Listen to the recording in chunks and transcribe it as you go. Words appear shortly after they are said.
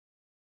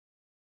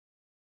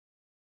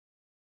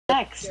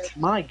text.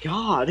 My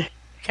God.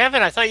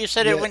 Kevin, I thought you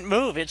said it Yeah, wouldn't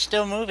move. It's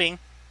still moving.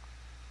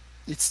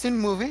 it's still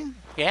moving.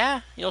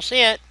 Yeah, you'll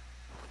see it.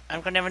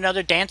 I'm going to have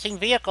another dancing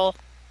vehicle.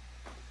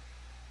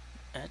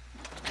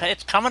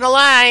 It's coming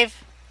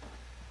alive.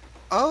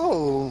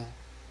 Oh,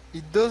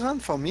 it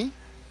doesn't for me.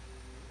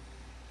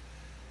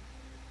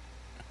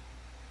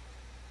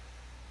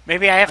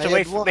 Maybe I have I to had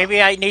wait. one.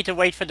 Maybe I need to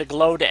wait for the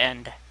glow to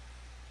end.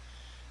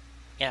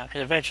 Yeah,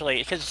 because eventually,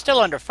 because it's still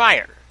under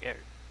fire.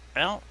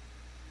 Well,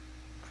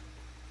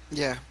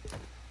 Yeah.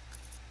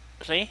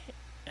 see.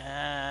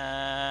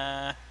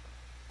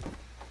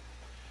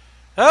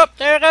 Oh,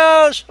 there it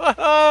goes!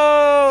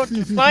 Whoa!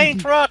 The flying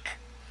truck.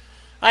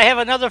 I have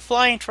another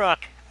flying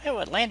truck. Oh,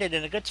 it landed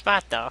in a good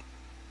spot though.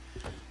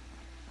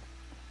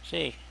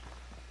 See,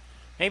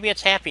 maybe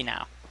it's happy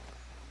now.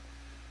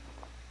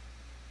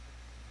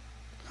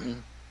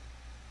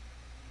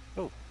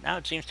 Oh, now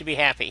it seems to be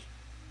happy.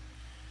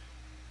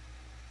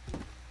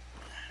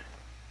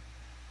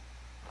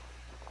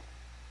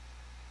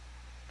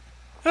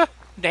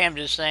 Damn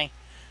this thing.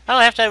 I'll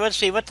have to, let's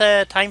see, what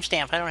the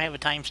timestamp? I don't have a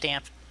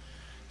timestamp.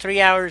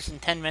 3 hours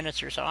and 10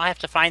 minutes or so. I'll have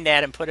to find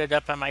that and put it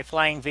up on my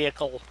flying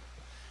vehicle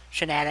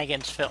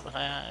shenanigans film,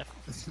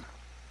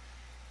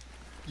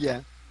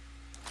 Yeah.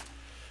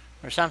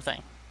 or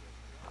something.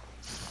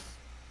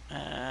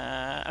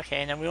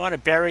 Okay, and then we want to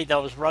bury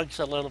those rugs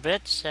a little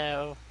bit,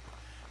 so...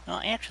 Well,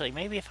 actually,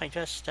 maybe if I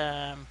just,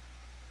 let's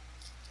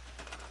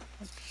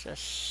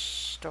just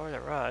store the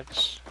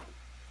rugs.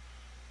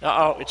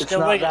 Uh-oh, it's still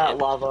not wiggling. that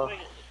lava.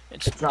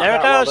 It's not There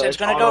it that goes. lava. It's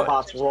gonna go.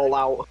 Autobots roll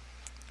out.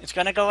 It's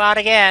gonna go out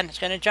again. It's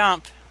gonna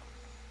jump.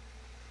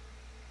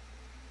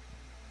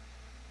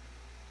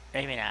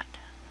 Maybe not.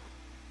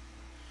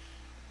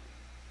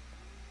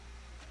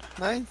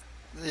 Right?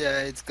 Yeah,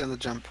 it's gonna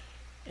jump.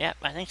 Yep,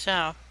 I think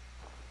so.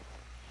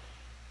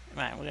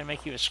 Right, we're gonna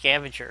make you a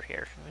scavenger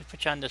here. Let me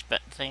put you on this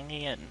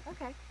thingy and.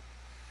 Okay.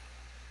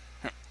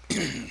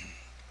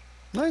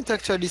 No, it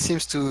actually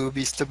seems to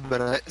be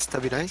stabilized.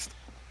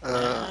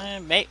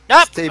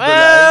 Nope! Stabilized.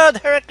 Oh,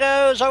 there it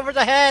goes over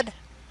the head.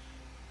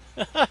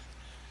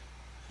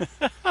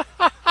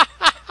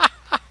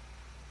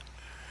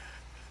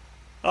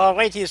 Oh,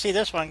 wait till you see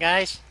this one,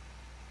 guys.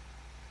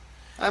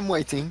 I'm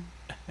waiting.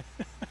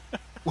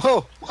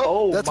 Whoa!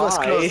 Oh That my. was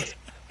close.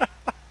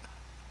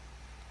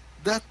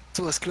 That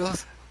was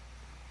close.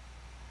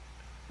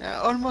 I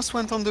almost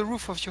went on the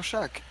roof of your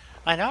shack.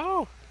 I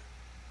know.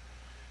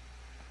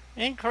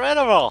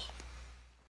 Incredible.